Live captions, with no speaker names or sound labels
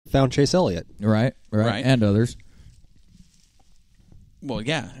found Chase Elliott. Right, and others. Well,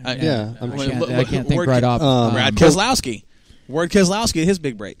 yeah. I can't think right off. Brad Keselowski. Ward Keselowski, his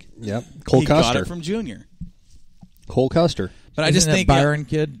big break. Yep. Cole Custer. Got it from Junior. Cole Custer. But I just think Byron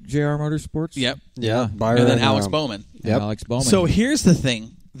kid, JR Motorsports. Yep. Yeah. Byron, and then Alex Bowman. Yep. Alex Bowman. So here's the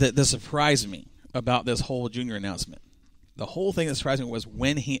thing that surprised me about this whole Junior announcement. The whole thing that surprised me was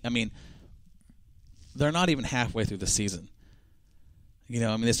when they're not even halfway through the season.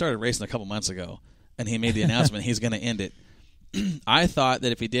 They started racing a couple months ago, and he made the announcement he's going to end it. I thought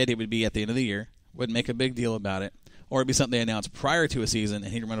that if he did, it would be at the end of the year, wouldn't make a big deal about it, or it'd be something they announced prior to a season,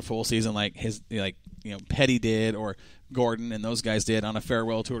 and he'd run a full season like Petty did or Gordon and those guys did on a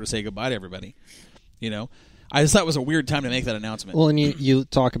farewell tour to say goodbye to everybody. I just thought it was a weird time to make that announcement. Well, and you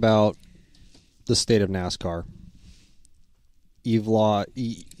talk about the state of NASCAR.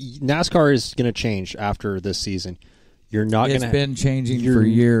 NASCAR is going to change after this season. It's been changing for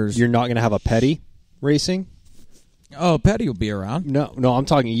years. You're not going to have a Petty racing. Oh, Petty will be around. No, I'm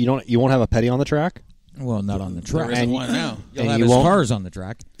talking. You won't have a Petty on the track. Well, not on the track. There isn't one now. You'll have his cars on the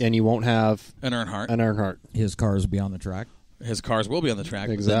track, and you won't have an Earnhardt. His cars will be on the track. His cars will be on the track.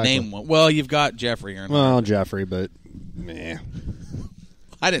 Exactly. The name won't. Well, you've got Jeffrey Earnhardt. Well, Jeffrey, but meh.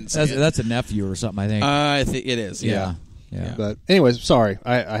 I didn't say that's a nephew or something. I think. I think it is. Yeah. But anyways, sorry,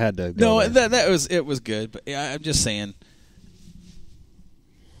 I had to go. No, it was good, but I'm just saying.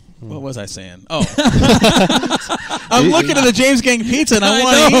 What was I saying? Oh, I'm looking at the James Gang pizza and I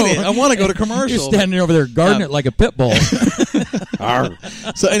want to eat it. I want to go to commercial. You're standing over there guarding it like a pit bull.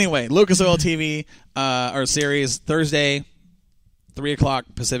 So anyway, Lucas Oil TV, our series Thursday,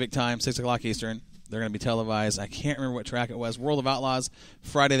 3:00 Pacific time, 6:00 Eastern. They're going to be televised. I can't remember what track it was. World of Outlaws.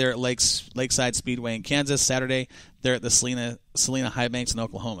 Friday, they're at Lakeside Speedway in Kansas. Saturday, they're at the Selena High Banks in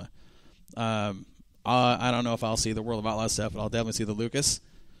Oklahoma. I don't know if I'll see the World of Outlaws stuff, but I'll definitely see the Lucas.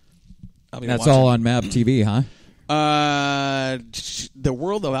 That's all on MAP TV, huh? The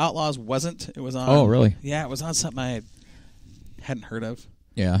World of Outlaws wasn't. It was on. Oh, really? Yeah, it was on something I hadn't heard of.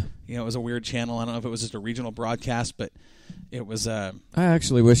 Yeah. It was a weird channel. I don't know if it was just a regional broadcast, but it was. I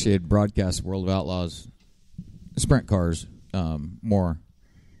actually wish they had broadcast World of Outlaws sprint cars more.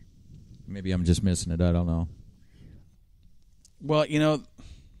 Maybe I'm just missing it. I don't know. Well,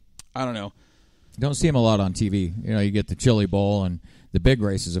 I don't know. Don't see them a lot on TV. You get the Chili Bowl and the big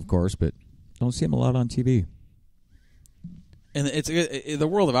races, of course, but don't see them a lot on TV. And the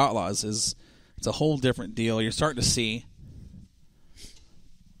World of Outlaws it's a whole different deal. You're starting to see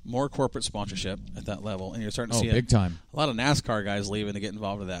more corporate sponsorship at that level, and you're starting to see big time. A lot of NASCAR guys leaving to get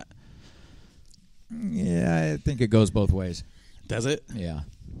involved with that. Yeah, I think it goes both ways. Does it? Yeah.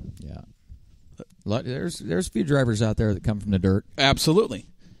 There's a few drivers out there that come from the dirt. Absolutely.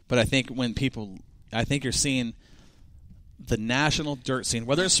 But I think you're seeing the national dirt scene,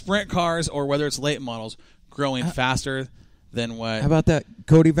 whether it's sprint cars or whether it's late models, growing faster than what. How about that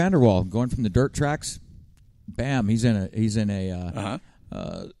Cody Vanderwall going from the dirt tracks? Bam! He's in a.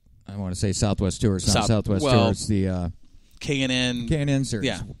 I want to say Southwest Tour. It's not Southwest Tour. It's the K&N series.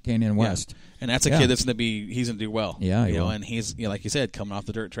 Yeah, K&N West. Yeah. And that's a kid that's going to be. He's going to do well. Yeah, he will. And he's like you said, coming off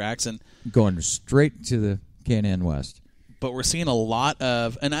the dirt tracks and going straight to the K&N West. But we're seeing a lot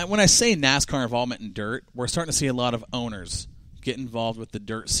of, and when I say NASCAR involvement in dirt, we're starting to see a lot of owners get involved with the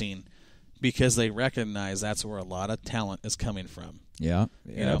dirt scene because they recognize that's where a lot of talent is coming from. Yeah,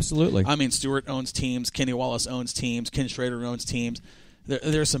 absolutely. I mean, Stewart owns teams, Kenny Wallace owns teams, Ken Schrader owns teams.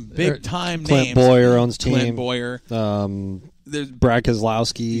 There's some big time names. Clint Boyer owns team. Clint Boyer. Brad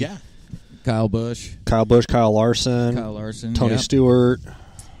Keselowski. Yeah. Kyle Busch, Kyle Larson, Tony Stewart.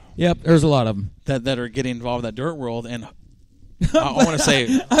 Yep, there's a lot of them that are getting involved in that dirt world and. I want to say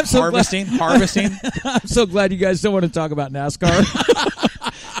harvesting. I'm so glad you guys don't want to talk about NASCAR.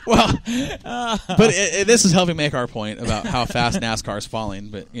 Well, but this is helping make our point about how fast NASCAR is falling.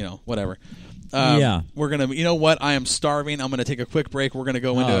 But whatever. We're gonna. You know what? I am starving. I'm gonna take a quick break. We're gonna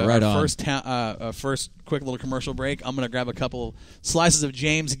go into our first quick little commercial break. I'm gonna grab a couple slices of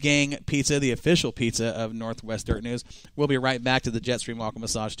James Gang pizza, the official pizza of Northwest Dirt News. We'll be right back to the Jetstream Walk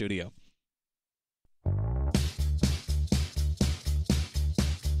Massage Studio.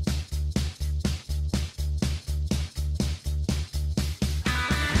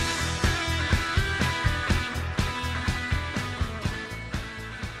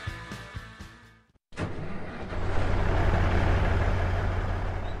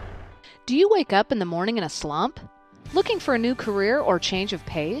 Do you wake up in the morning in a slump? Looking for a new career or change of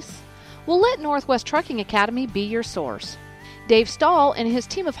pace? Well, let Northwest Trucking Academy be your source. Dave Stahl and his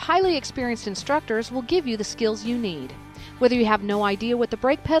team of highly experienced instructors will give you the skills you need. Whether you have no idea what the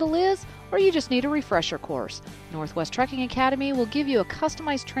brake pedal is or you just need a refresher course, Northwest Trucking Academy will give you a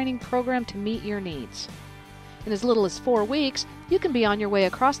customized training program to meet your needs. In as little as 4 weeks, you can be on your way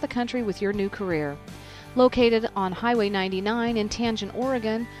across the country with your new career. Located on Highway 99 in Tangent,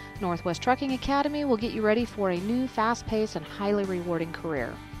 Oregon, Northwest Trucking Academy will get you ready for a new, fast-paced, and highly rewarding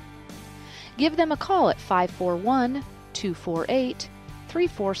career. Give them a call at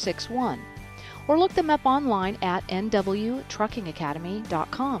 541-248-3461 or look them up online at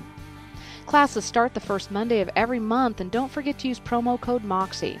nwtruckingacademy.com. Classes start the first Monday of every month, and don't forget to use promo code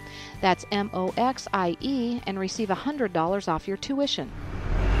MOXIE. That's MOXIE, and receive $100 off your tuition.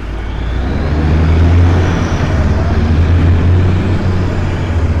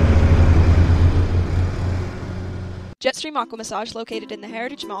 Jetstream Aqua Massage, located in the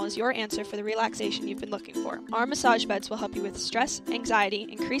Heritage Mall, is your answer for the relaxation you've been looking for. Our massage beds will help you with stress, anxiety,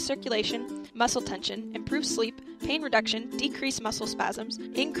 increase circulation, muscle tension, improve sleep, pain reduction, decrease muscle spasms,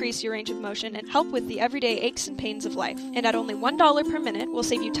 increase your range of motion, and help with the everyday aches and pains of life. And at only $1 per minute, we'll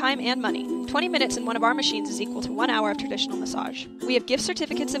save you time and money. 20 minutes in one of our machines is equal to 1 hour of traditional massage. We have gift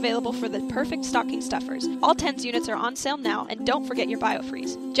certificates available for the perfect stocking stuffers. All TENS units are on sale now, and don't forget your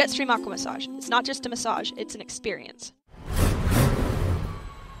BioFreeze. Jetstream Aqua Massage. It's not just a massage, it's an experience.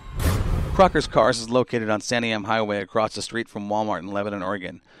 Crocker's Cars is located on Santiam Highway across the street from Walmart in Lebanon,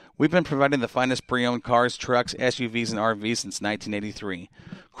 Oregon. We've been providing the finest pre-owned cars, trucks, SUVs, and RVs since 1983.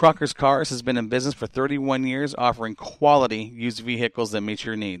 Crocker's Cars has been in business for 31 years, offering quality used vehicles that meet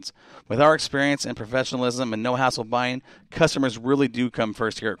your needs. With our experience and professionalism and no-hassle buying, customers really do come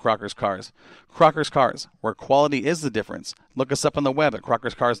first here at Crocker's Cars. Crocker's Cars, where quality is the difference. Look us up on the web at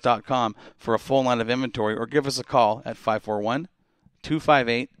crockerscars.com for a full line of inventory, or give us a call at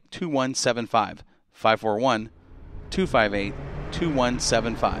 541-258-2175.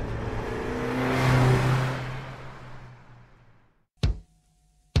 541-258-2175.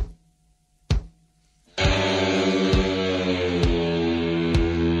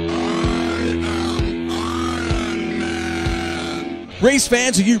 Race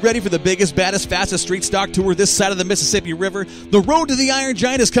fans, are you ready for the biggest, baddest, fastest street stock tour this side of the Mississippi River? The Road to the Iron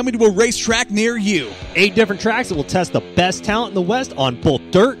Giant is coming to a racetrack near you. 8 different tracks that will test the best talent in the West on both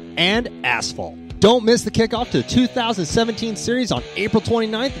dirt and asphalt. Don't miss the kickoff to the 2017 series on April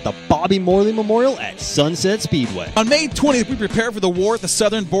 29th at the Bobby Morley Memorial at Sunset Speedway. On May 20th, we prepare for the war at the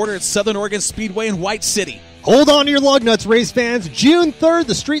southern border at Southern Oregon Speedway in White City. Hold on to your lug nuts, race fans. June 3rd,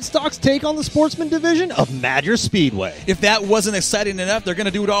 the Street Stocks take on the Sportsman Division of Madras Speedway. If that wasn't exciting enough, they're going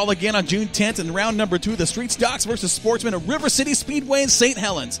to do it all again on June 10th in round number 2, the Street Stocks versus Sportsman at River City Speedway in St.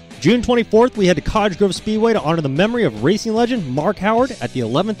 Helens. June 24th, we head to Cottage Grove Speedway to honor the memory of racing legend Mark Howard at the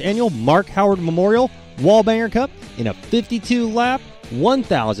 11th Annual Mark Howard Memorial Wallbanger Cup in a 52-lap,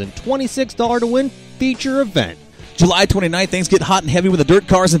 $1,026 to win feature event. July 29th, things get hot and heavy when the dirt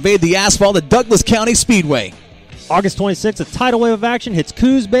cars invade the asphalt at Douglas County Speedway. August 26th, a tidal wave of action hits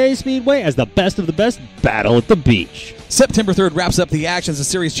Coos Bay Speedway as the best of the best battle at the beach. September 3rd wraps up the action as the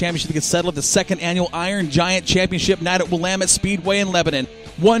series championship gets settled at the 2nd Annual Iron Giant Championship night at Willamette Speedway in Lebanon.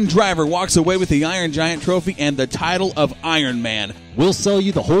 One driver walks away with the Iron Giant trophy and the title of Iron Man. We'll sell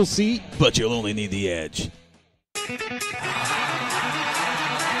you the whole seat, but you'll only need the edge.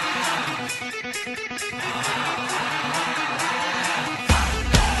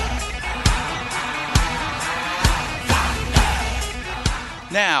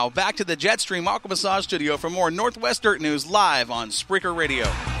 Now, back to the Jetstream Aqua Massage Studio for more Northwest Dirt News live on Spreaker Radio.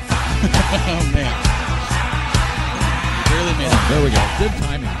 Oh, man. Barely made it. There we go. Good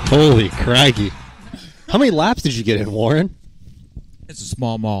timing. Holy crikey. How many laps did you get in, Warren? It's a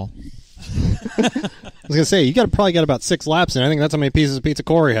small mall. I was going to say, you probably got about 6 laps in. I think that's how many pieces of pizza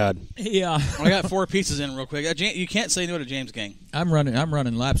Corey had. Yeah. I got 4 pieces in real quick. You can't say no to James Gang. I'm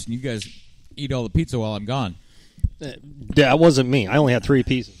running laps, and you guys eat all the pizza while I'm gone. That wasn't me. I only had 3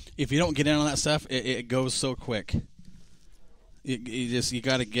 pieces. If you don't get in on that stuff, it goes so quick. You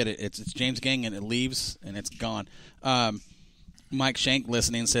got to get it. It's James Gang, and it leaves, and it's gone. Mike Shank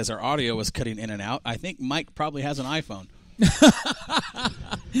listening says our audio is cutting in and out. I think Mike probably has an iPhone.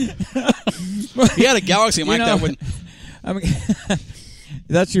 If he had a Galaxy, Mike, that wouldn't. I mean,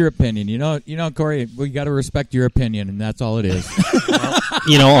 that's your opinion. You know, Corey, we got to respect your opinion, and that's all it is.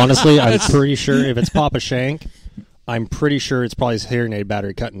 Well, honestly, I'm pretty sure if it's Papa Shank, I'm pretty sure it's probably his hearing aid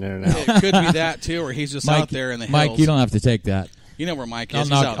battery cutting in and out. It could be that, too, or he's just Mike, out there in the hills. Mike, you don't have to take that. You know where Mike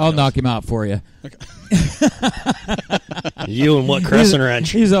is. I'll knock him out for you. Okay. You and what crescent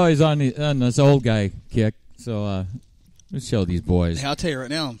wrench? He's always on this old guy kick, so let's show these boys. Hey, I'll tell you right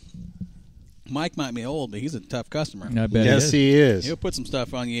now, Mike might be old, but he's a tough customer. I bet yes, he is. He'll put some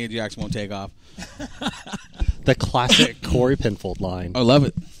stuff on you, Ajax won't take off. The classic Corey Penfold line. I love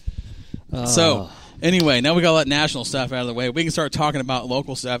it. So, anyway, now we got all that national stuff out of the way. We can start talking about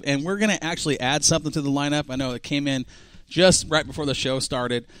local stuff, and we're going to actually add something to the lineup. I know it came in just right before the show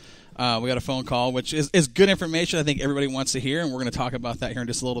started. We got a phone call, which is good information I think everybody wants to hear, and we're going to talk about that here in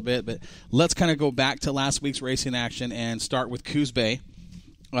just a little bit. But let's kind of go back to last week's racing action and start with Coos Bay.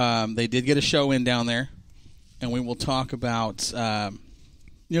 They did get a show in down there, and we will talk about, we're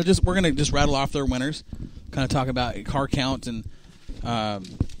going to just rattle off their winners, kind of talk about car count and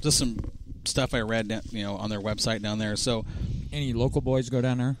just some stuff I read, on their website down there. So, any local boys go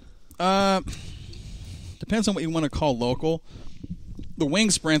down there? Depends on what you want to call local. The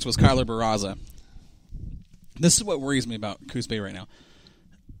wing sprints was Kyler Barraza. This is what worries me about Coos Bay right now.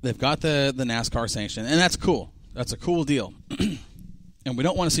 They've got the NASCAR sanction, and that's cool. That's a cool deal. And we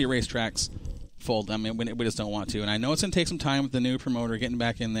don't want to see racetracks fold. I mean, we just don't want to. And I know it's going to take some time with the new promoter getting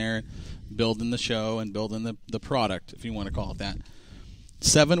back in there, building the show and building the product, if you want to call it that.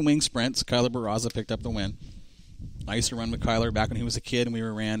 7 wing sprints. Kyler Barraza picked up the win. I used to run with Kyler back when he was a kid, and we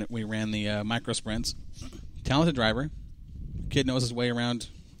ran the micro sprints. Talented driver. Kid knows his way around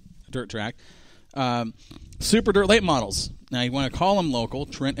a dirt track. Super dirt late models. Now, you want to call him local.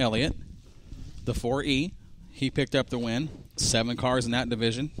 Trent Elliott, the 4E. He picked up the win. 7 cars in that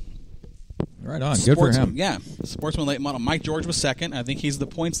division. Right on. Good for him. Yeah. Sportsman late model. Mike George was second. I think he's the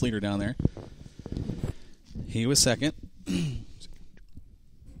points leader down there. He was second.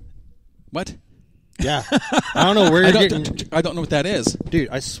 What? Yeah. I don't know where you're getting... I don't know what that is. Dude,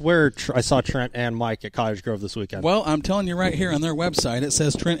 I swear I saw Trent and Mike at Cottage Grove this weekend. Well, I'm telling you right here on their website, it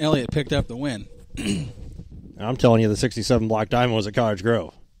says Trent Elliott picked up the win. I'm telling you the 67 Black Diamond was at Cottage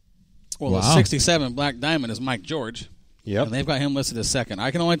Grove. Well, the 67 Black Diamond is Mike George. Yep. And they've got him listed as second.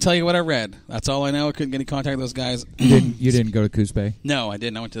 I can only tell you what I read. That's all I know. I couldn't get any contact with those guys. You didn't go to Coos Bay? No, I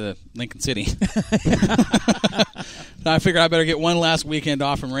didn't. I went to Lincoln City. I figured I better get one last weekend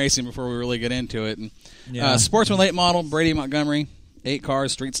off from racing before we really get into it. And, Sportsman late model, Brady Montgomery, 8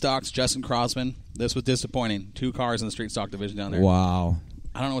 cars, street stocks, Justin Crossman. This was disappointing. 2 cars in the street stock division down there. Wow.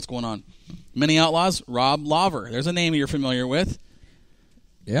 I don't know what's going on. Mini Outlaws, Rob Lawver. There's a name you're familiar with.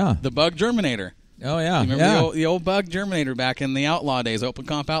 Yeah. The Bug Germinator. Oh, yeah. You remember the old Bug Germinator back in the Outlaw days, Open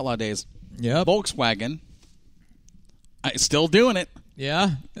Comp Outlaw days. Yep. Volkswagen. Still doing it.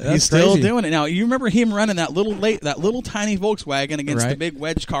 Yeah. He's still doing it. Now, you remember him running that little tiny Volkswagen against the big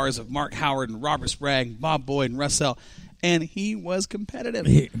wedge cars of Mark Howard and Robert Sprague, Bob Boyd, and Russell, and he was competitive.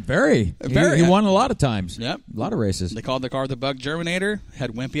 He won a lot of times. Yep. A lot of races. They called the car the Bug Germinator, had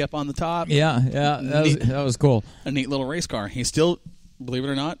Wimpy up on the top. Yeah. That was cool. A neat little race car. He's still, believe it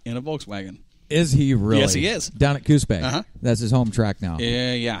or not, in a Volkswagen. Is he really? Yes, he is. Down at Coos Bay. Uh-huh. That's his home track now.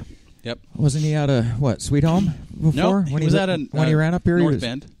 Yeah. Yep. Wasn't he out of, Sweet Home before? No, he was when he ran up here? North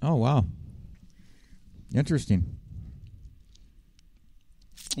Bend. Oh, wow. Interesting.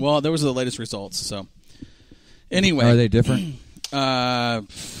 Well, there was the latest results, so. Anyway. Are they different?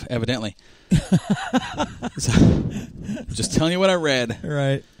 Evidently. Just telling you what I read.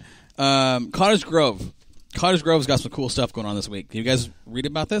 Right. Cottage Grove. Cottage Grove's got some cool stuff going on this week. You guys read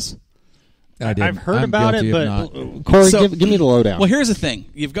about this? I've heard about it, but Corey, give me the lowdown. Well, here's the thing: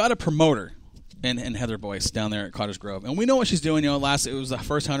 you've got a promoter in Heather Boyce down there at Cottage Grove, and we know what she's doing. It was the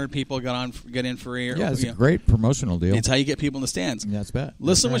first 100 people get in free. It's a great promotional deal. It's how you get people in the stands. Yeah, that's bad.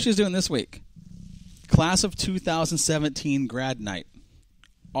 Listen to what she's doing this week: Class of 2017 grad night.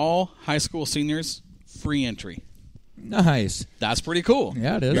 All high school seniors free entry. Nice. That's pretty cool.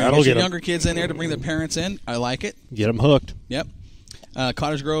 Yeah, it is. Get your younger kids in there to bring their parents in. I like it. Get them hooked. Yep.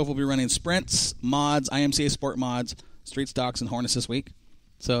 Cottage Grove will be running sprints, mods, IMCA Sport mods, street stocks, and harness this week.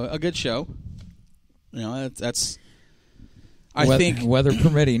 So a good show. That's. I think weather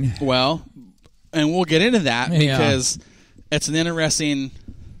permitting. Well, and we'll get into that because it's an interesting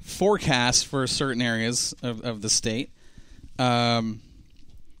forecast for certain areas of the state.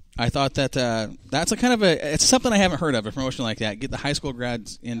 I thought that that's it's something I haven't heard of, a promotion like that. Get the high school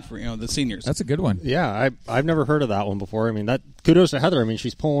grads in for the seniors. That's a good one. Yeah, I've never heard of that one before. I mean, that kudos to Heather. I mean,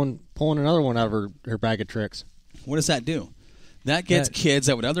 she's pulling another one out of her bag of tricks. What does that do? That gets kids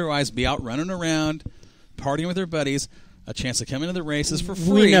that would otherwise be out running around, partying with their buddies, a chance to come into the races for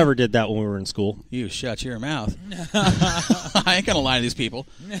free. We never did that when we were in school. You shut your mouth. I ain't going to lie to these people.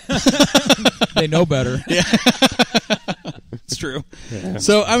 They know better. Yeah. It's true. Yeah.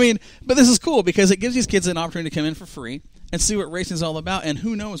 So, I mean, but this is cool because it gives these kids an opportunity to come in for free and see what racing is all about. And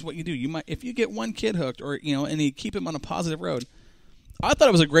who knows what you do. You might, if you get one kid hooked or, and you keep him on a positive road. I thought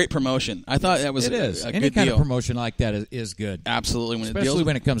it was a great promotion. I thought that was a good deal. Any kind of promotion like that is good. Absolutely. Especially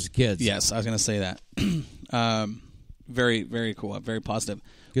when it comes to kids. Yes, I was going to say that. Very, very cool. Very positive.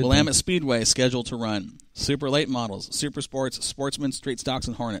 Wilamette Speedway scheduled to run super late models, super sports, sportsmen, street stocks,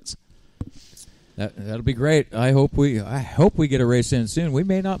 and Hornets. That'll be great. I hope we get a race in soon. We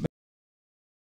may not